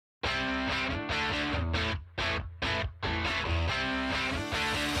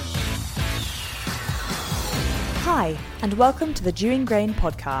Hi, and welcome to the Dewing Grain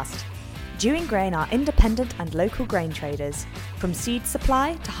podcast. Dewing Grain are independent and local grain traders. From seed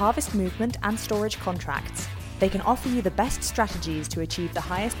supply to harvest movement and storage contracts, they can offer you the best strategies to achieve the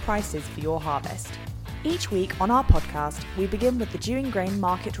highest prices for your harvest. Each week on our podcast, we begin with the Dewing Grain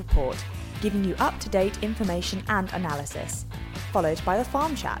Market Report, giving you up-to-date information and analysis, followed by the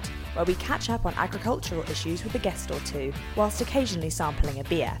Farm Chat, where we catch up on agricultural issues with a guest or two, whilst occasionally sampling a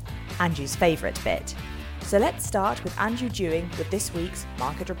beer, Andrew's favourite bit. So let's start with Andrew Dewing with this week's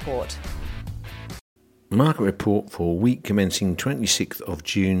Market Report. Market Report for week commencing 26th of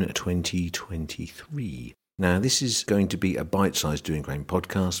June 2023. Now, this is going to be a bite-sized Dewing Grain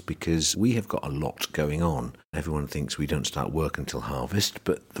podcast because we have got a lot going on. Everyone thinks we don't start work until harvest,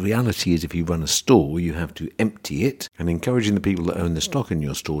 but the reality is if you run a store, you have to empty it, and encouraging the people that own the stock in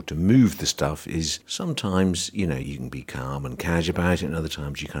your store to move the stuff is sometimes, you can be calm and casual about it, and other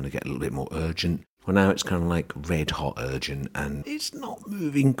times you kind of get a little bit more urgent. Well, now it's kind of like red-hot urgent, and it's not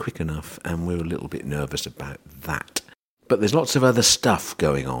moving quick enough, and we're a little bit nervous about that. But there's lots of other stuff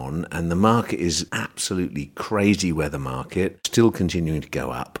going on, and the market is absolutely crazy weather market, still continuing to go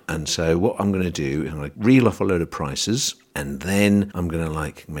up. And so what I'm going to do is I'm going to reel off a load of prices, and then I'm going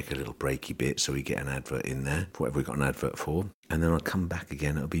to make a little breaky bit so we get an advert in there for whatever we've got an advert for. And then I'll come back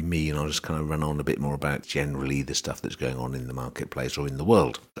again, it'll be me, and I'll just kind of run on a bit more about generally the stuff that's going on in the marketplace or in the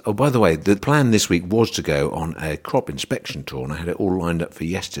world. Oh, by the way, the plan this week was to go on a crop inspection tour, and I had it all lined up for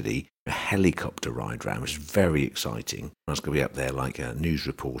yesterday. A helicopter ride round, which is very exciting. I was going to be up there like a news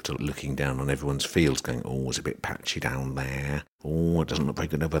reporter looking down on everyone's fields going, oh, it's a bit patchy down there. Oh, it doesn't look very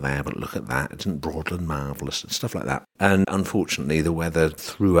good over there, but look at that. Isn't Broadland marvellous? And stuff like that. And unfortunately, the weather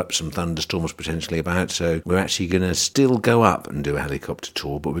threw up some thunderstorms potentially about, so we're actually going to still go up and do a helicopter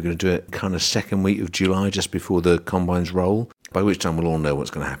tour, but we're going to do it kind of second week of July, just before the combines roll, by which time we'll all know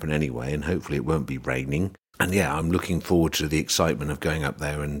what's going to happen anyway, and hopefully it won't be raining. And yeah, I'm looking forward to the excitement of going up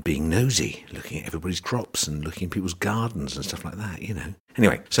there and being nosy, looking at everybody's crops and looking at people's gardens and stuff like that,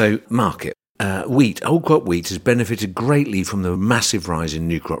 Anyway, so market. Wheat, old crop wheat has benefited greatly from the massive rise in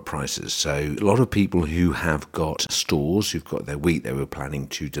new crop prices. So a lot of people who have got stores, who've got their wheat they were planning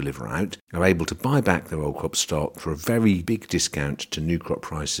to deliver out, are able to buy back their old crop stock for a very big discount to new crop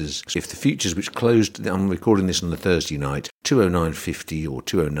prices. If the futures, which closed, I'm recording this on the Thursday night, 209.50 or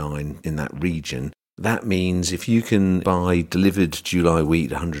 209 in that region, that means if you can buy delivered July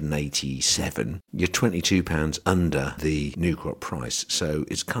wheat 187, you're £22 under the new crop price. So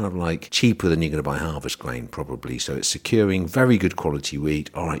it's kind of like cheaper than you're going to buy harvest grain probably. So it's securing very good quality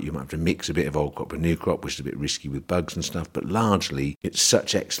wheat. All right, you might have to mix a bit of old crop with new crop, which is a bit risky with bugs and stuff. But largely, it's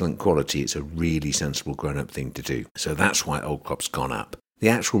such excellent quality. It's a really sensible grown-up thing to do. So that's why old crop's gone up. The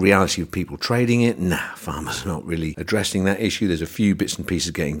actual reality of people trading it, farmers are not really addressing that issue. There's a few bits and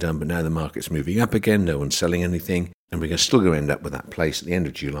pieces getting done, but now the market's moving up again. No one's selling anything. And we're still going to end up with that place at the end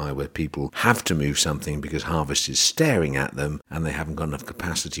of July where people have to move something because harvest is staring at them and they haven't got enough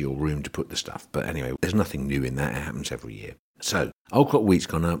capacity or room to put the stuff. But anyway, there's nothing new in that. It happens every year. So, old crop wheat's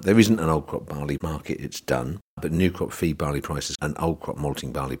gone up. There isn't an old crop barley market, it's done. But new crop feed barley prices and old crop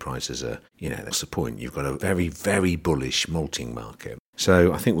malting barley prices are, that's the point. You've got a very, very bullish malting market.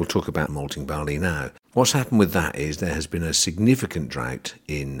 So I think we'll talk about malting barley now. What's happened with that is there has been a significant drought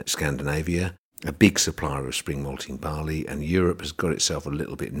in Scandinavia, a big supplier of spring malting barley, and Europe has got itself a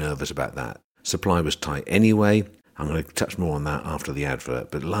little bit nervous about that. Supply was tight anyway. I'm going to touch more on that after the advert,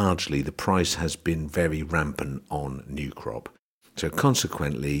 but largely the price has been very rampant on new crop. So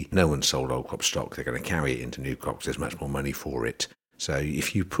consequently, no one sold old crop stock. They're going to carry it into new crop because there's much more money for it. So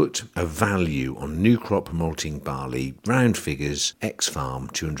if you put a value on new crop malting barley, round figures, ex-farm,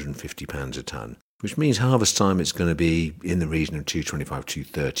 £250 a tonne, which means harvest time it's going to be in the region of £225,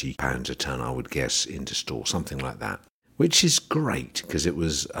 £230 a tonne, I would guess, into store, something like that, which is great because it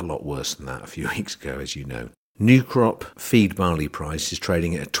was a lot worse than that a few weeks ago, as you know. New crop feed barley price is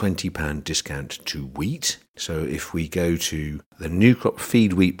trading at a £20 discount to wheat. So if we go to the new crop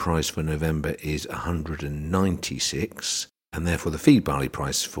feed wheat price for November is 196, and therefore the feed barley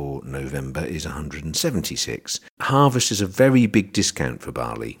price for November is 176. Harvest is a very big discount for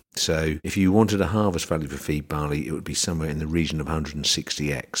barley. So if you wanted a harvest value for feed barley, it would be somewhere in the region of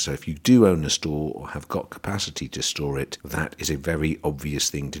 160x. So if you do own a store or have got capacity to store it, that is a very obvious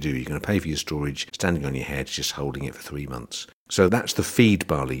thing to do. You're going to pay for your storage, standing on your head, just holding it for 3 months. So that's the feed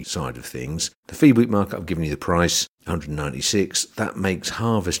barley side of things. The feed wheat market, I've given you the price, 196. That makes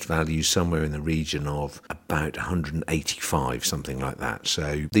harvest value somewhere in the region of about 185, something like that.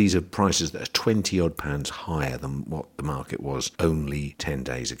 So these are prices that are 20 odd pounds higher than what the market was only 10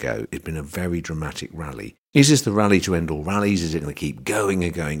 days ago. It's been a very dramatic rally. Is this the rally to end all rallies? Is it going to keep going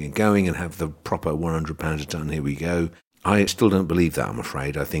and going and going and have the proper £100 a tonne, here we go? I still don't believe that, I'm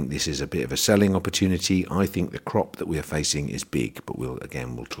afraid. I think this is a bit of a selling opportunity. I think the crop that we are facing is big, but we'll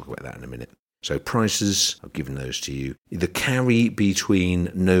talk about that in a minute. So prices, I've given those to you. The carry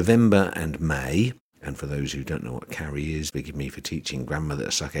between November and May, and for those who don't know what carry is, forgive me for teaching grandmother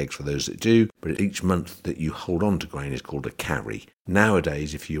to suck eggs for those that do, but each month that you hold on to grain is called a carry.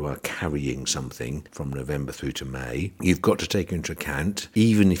 Nowadays, if you are carrying something from November through to May, you've got to take into account,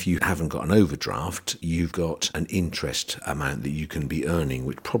 even if you haven't got an overdraft, you've got an interest amount that you can be earning,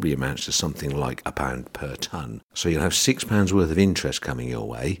 which probably amounts to something like £1 per tonne. So you'll have £6 worth of interest coming your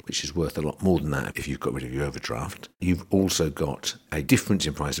way, which is worth a lot more than that if you've got rid of your overdraft. You've also got a difference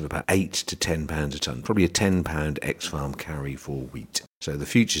in price of about £8 to £10 a tonne, probably a £10 ex-farm carry for wheat. So the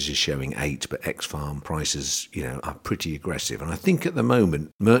futures is showing 8, but ex-farm prices, are pretty aggressive. And I think at the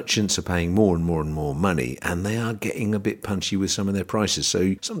moment, merchants are paying more and more and more money, and they are getting a bit punchy with some of their prices.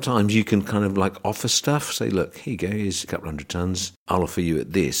 So sometimes you can kind of like offer stuff, say, look, here you go, here's a couple hundred tonnes. I'll offer you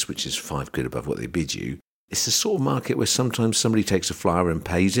at this, which is £5 above what they bid you. It's the sort of market where sometimes somebody takes a flyer and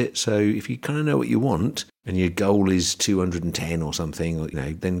pays it. So if you kind of know what you want, and your goal is 210 or something,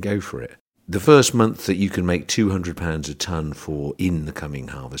 then go for it. The first month that you can make £200 a tonne for in the coming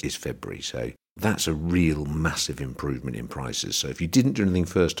harvest is February. So that's a real massive improvement in prices. So if you didn't do anything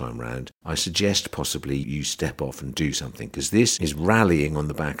first time round, I suggest possibly you step off and do something, because this is rallying on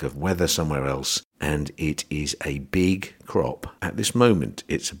the back of weather somewhere else, and it is a big crop. At this moment,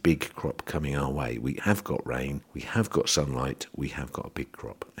 it's a big crop coming our way. We have got rain, we have got sunlight, we have got a big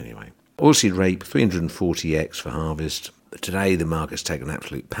crop. Anyway, oilseed rape, 340x for harvest. Today the market's taken an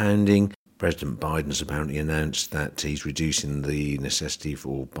absolute pounding. President Biden's apparently announced that he's reducing the necessity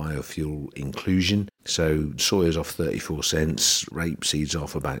for biofuel inclusion. So soya's off 34 cents, rapeseed's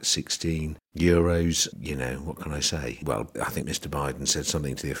off about 16 euros. What can I say? Well, I think Mr. Biden said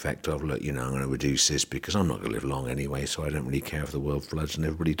something to the effect of, look, I'm going to reduce this because I'm not going to live long anyway, so I don't really care if the world floods and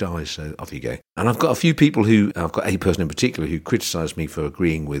everybody dies, so off you go. And I've got a person in particular who criticised me for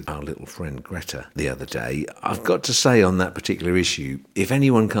agreeing with our little friend Greta the other day. I've got to say on that particular issue, if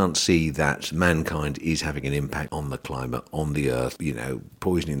anyone can't see that mankind is having an impact on the climate, on the earth,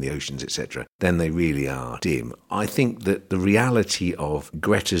 poisoning the oceans, etc., then they really are dim. I think that the reality of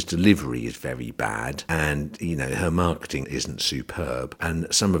Greta's delivery is very bad, and her marketing isn't superb, and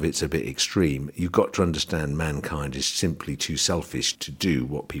some of it's a bit extreme. You've got to understand mankind is simply too selfish to do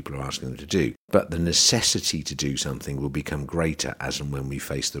what people are asking them to do. But the necessity to do something will become greater as and when we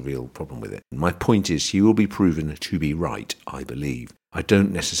face the real problem with it. My point is, she will be proven to be right, I believe. I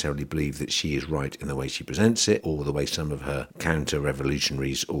don't necessarily believe that she is right in the way she presents it, or the way some of her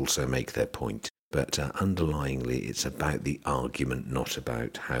counter-revolutionaries also make their point. But underlyingly, it's about the argument, not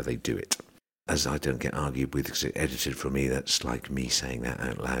about how they do it. As I don't get argued with because it's edited for me, that's like me saying that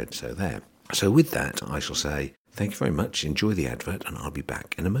out loud, so there. So with that, I shall say, thank you very much, enjoy the advert, and I'll be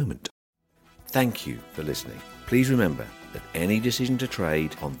back in a moment. Thank you for listening. Please remember that any decision to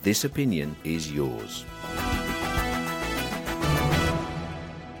trade on this opinion is yours.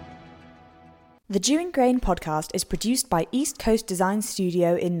 The Dewing Grain podcast is produced by East Coast Design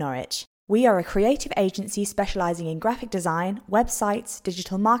Studio in Norwich. We are a creative agency specialising in graphic design, websites,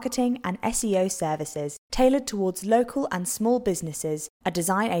 digital marketing and SEO services, tailored towards local and small businesses, a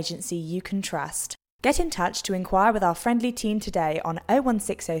design agency you can trust. Get in touch to inquire with our friendly team today on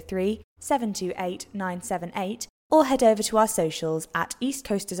 01603 728 978 or head over to our socials at East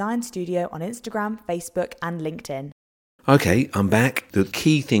Coast Design Studio on Instagram, Facebook and LinkedIn. Okay, I'm back. The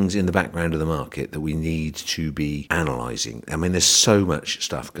key things in the background of the market that we need to be analysing. I mean, there's so much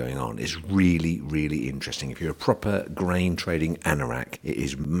stuff going on. It's really, really interesting. If you're a proper grain trading anorak, it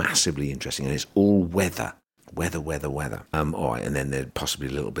is massively interesting, and it's all weather. Weather. All right, and then there's possibly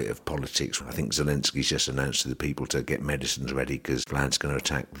a little bit of politics. I think Zelensky's just announced to the people to get medicines ready because Vlad's going to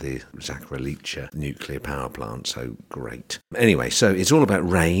attack the Zaporizhzhia nuclear power plant, so great. Anyway, so it's all about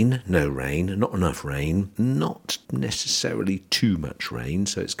rain, no rain, not enough rain, not necessarily too much rain,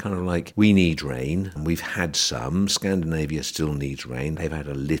 so it's kind of like we need rain, and we've had some. Scandinavia still needs rain. They've had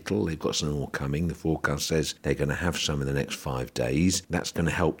a little, they've got some more coming. The forecast says they're going to have some in the next 5 days. That's going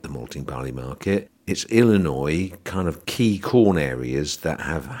to help the malting barley market. It's Illinois, kind of key corn areas that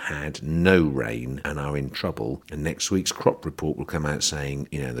have had no rain and are in trouble. And next week's crop report will come out saying,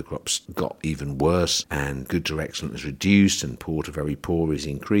 the crops got even worse and good to excellent is reduced and poor to very poor is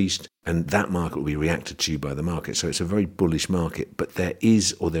increased. And that market will be reacted to by the market. So it's a very bullish market. But there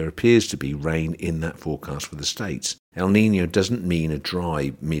is, or there appears to be, rain in that forecast for the States. El Nino doesn't mean a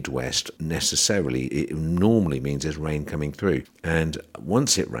dry Midwest necessarily. It normally means there's rain coming through. And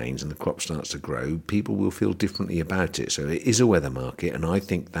once it rains and the crop starts to grow, people will feel differently about it. So it is a weather market. And I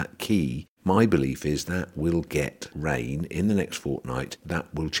think that key, my belief is that we'll get rain in the next fortnight.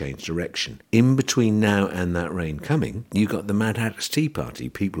 That will change direction. In between now and that rain coming, you've got the Mad Hatter's Tea Party.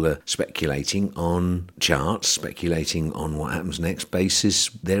 People are speculating on charts, speculating on what happens next, basis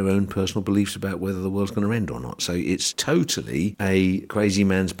their own personal beliefs about whether the world's going to end or not. So it's totally a crazy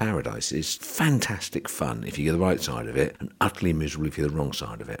man's paradise. It's fantastic fun if you're the right side of it, and utterly miserable if you're the wrong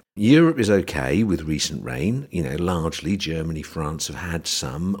side of it. Europe is okay with recent rain. Largely Germany, France have had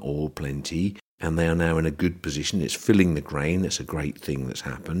some or plenty, and they are now in a good position. It's filling the grain. It's a great thing that's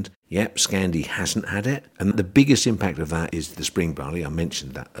happened. Yep, Scandi hasn't had it. And the biggest impact of that is the spring barley. I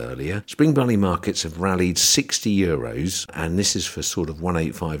mentioned that earlier. Spring barley markets have rallied €60, and this is for sort of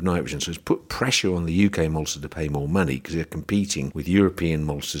 185 nitrogen. So it's put pressure on the UK maltster to pay more money because they're competing with European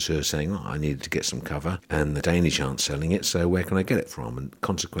maltsters who are saying, I needed to get some cover, and the Danish aren't selling it, so where can I get it from? And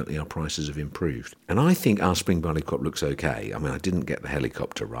consequently, our prices have improved. And I think our spring barley crop looks okay. I mean, I didn't get the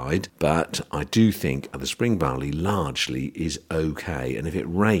helicopter ride, but I do think the spring barley largely is okay. And if it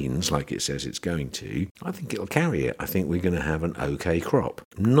rains like it says it's going to, I think it'll carry it. I think we're going to have an okay crop.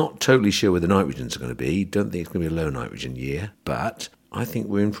 I'm not totally sure where the nitrogen's going to be. Don't think it's going to be a low nitrogen year, but I think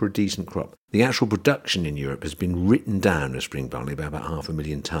we're in for a decent crop. The actual production in Europe has been written down as spring barley by about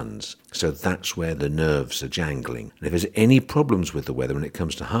 500,000 tonnes. So that's where the nerves are jangling. And if there's any problems with the weather when it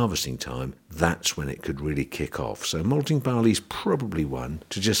comes to harvesting time, that's when it could really kick off. So malting barley's probably one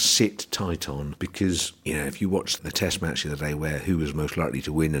to just sit tight on because, if you watched the test match the other day where who was most likely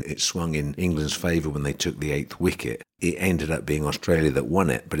to win and it swung in England's favour when they took the 8th wicket, it ended up being Australia that won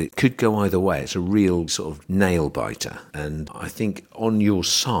it, but it could go either way. It's a real sort of nail biter. And I think on your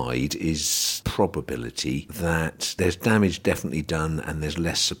side is probability that there's damage definitely done and there's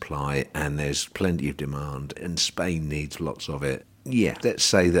less supply and there's plenty of demand and Spain needs lots of it. Yeah, let's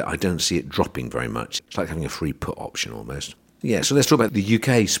say that I don't see it dropping very much. It's like having a free put option almost. Yeah, so let's talk about the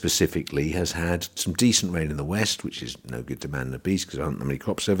UK specifically. Has had some decent rain in the west, which is no good to man the beast because there aren't that many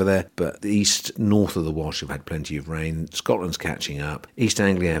crops over there. But the east, north of the Wash have had plenty of rain. Scotland's catching up. East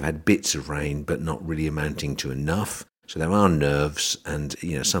Anglia have had bits of rain, but not really amounting to enough. So there are nerves, and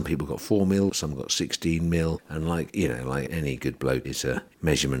some people got 4 mil, some got 16 mil, and like any good bloke, it's a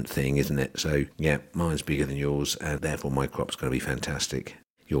measurement thing, isn't it? So yeah, mine's bigger than yours, and therefore my crop's going to be fantastic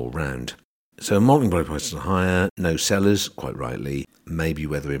year round. So malting barley prices are higher, no sellers, quite rightly, maybe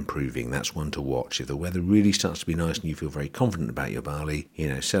weather improving, that's one to watch. If the weather really starts to be nice and you feel very confident about your barley,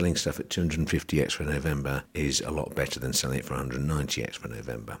 selling stuff at 250x for November is a lot better than selling it for 190x for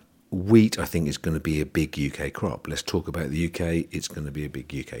November. Wheat, I think, is going to be a big UK crop. Let's talk about the UK. It's going to be a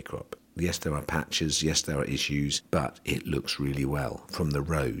big UK crop. Yes, there are patches. Yes, there are issues, but it looks really well from the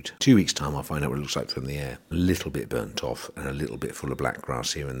road. 2 weeks' time, I'll find out what it looks like from the air. A little bit burnt off and a little bit full of black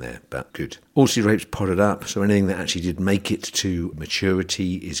grass here and there, but good. Oilseed rape's potted up, so anything that actually did make it to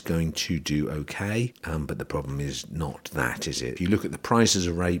maturity is going to do okay, but the problem is not that, is it? If you look at the prices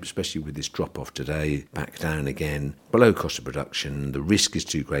of rape, especially with this drop-off today, back down again, below cost of production, the risk is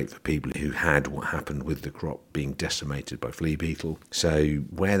too great for people who had what happened with the crop being decimated by flea beetle. So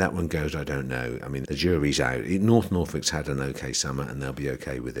where that one goes, I don't know. I mean, the jury's out. North Norfolk's had an okay summer and they'll be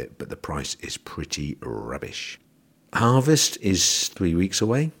okay with it, but the price is pretty rubbish. Harvest is 3 weeks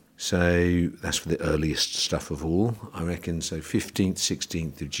away. So that's for the earliest stuff of all, I reckon. So 15th,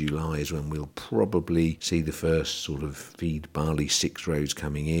 16th of July is when we'll probably see the first sort of feed barley 6 rows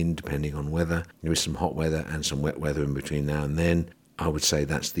coming in, depending on weather. There is some hot weather and some wet weather in between now and then. I would say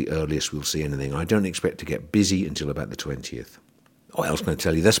that's the earliest we'll see anything. I don't expect to get busy until about the 20th. What else can I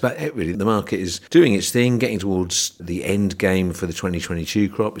tell you? That's about it, really. The market is doing its thing, getting towards the end game for the 2022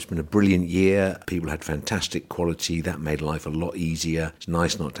 crop. It's been a brilliant year. People had fantastic quality. That made life a lot easier. It's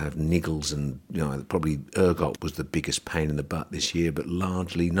nice not to have niggles and, probably ergot was the biggest pain in the butt this year, but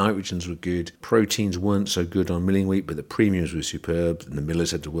largely nitrogens were good. Proteins weren't so good on milling wheat, but the premiums were superb, and the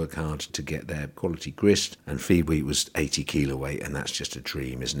millers had to work hard to get their quality grist, and feed wheat was 80 kilo weight, and that's just a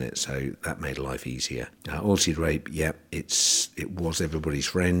dream, isn't it? So that made life easier. Oilseed rape, it was everybody's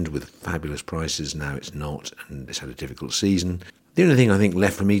friend with fabulous prices. Now it's not, and it's had a difficult season. The only thing I think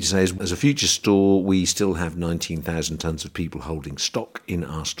left for me to say is, as a future store, we still have 19,000 tonnes of people holding stock in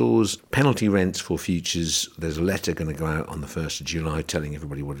our stores. Penalty rents for futures, there's a letter going to go out on the 1st of July telling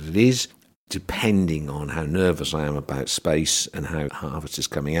everybody what it is. depending on how nervous I am about space and how harvest is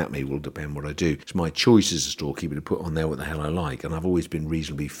coming at me will depend what I do. It's my choice as a storekeeper to put on there what the hell I like, and I've always been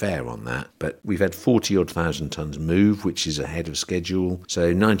reasonably fair on that. But we've had 40,000 tonnes move, which is ahead of schedule,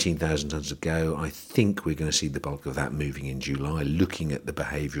 so 19,000 tonnes to go. I think we're going to see the bulk of that moving in July, looking at the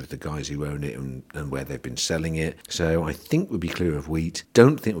behaviour of the guys who own it and where they've been selling it. So I think we'll be clear of wheat.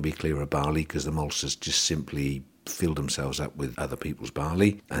 Don't think we'll be clear of barley, because the maltsters just simply filled themselves up with other people's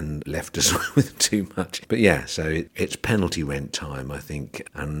barley and left us with too much. But yeah, so it's penalty rent time, I think,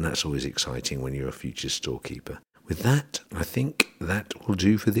 and that's always exciting when you're a futures storekeeper. With that, I think that will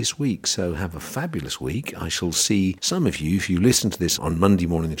do for this week. So have a fabulous week. I shall see some of you, if you listen to this on Monday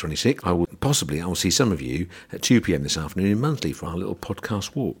morning the 26th, I will see some of you at 2 p.m. this afternoon in Monthly for our little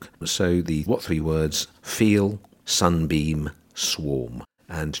podcast walk. So the what 3 words? Feel, sunbeam, swarm.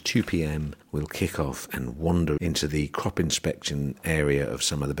 And 2 p.m. we'll kick off and wander into the crop inspection area of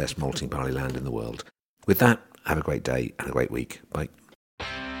some of the best malting barley land in the world. With that, have a great day and a great week. Bye.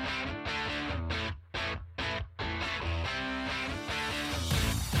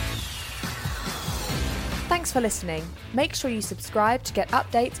 Thanks for listening. Make sure you subscribe to get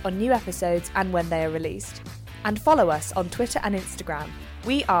updates on new episodes and when they are released. And follow us on Twitter and Instagram.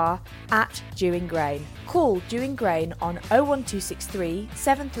 We are at Dewing Grain. Call Dewing Grain on 01263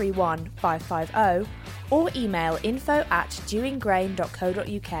 731 550 or email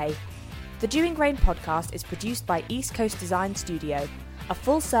info@dewinggrain.co.uk. The Dewing Grain podcast is produced by East Coast Design Studio, a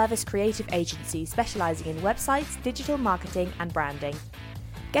full-service creative agency specialising in websites, digital marketing and branding.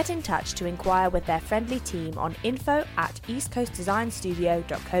 Get in touch to inquire with their friendly team on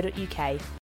info@eastcoastdesignstudio.co.uk.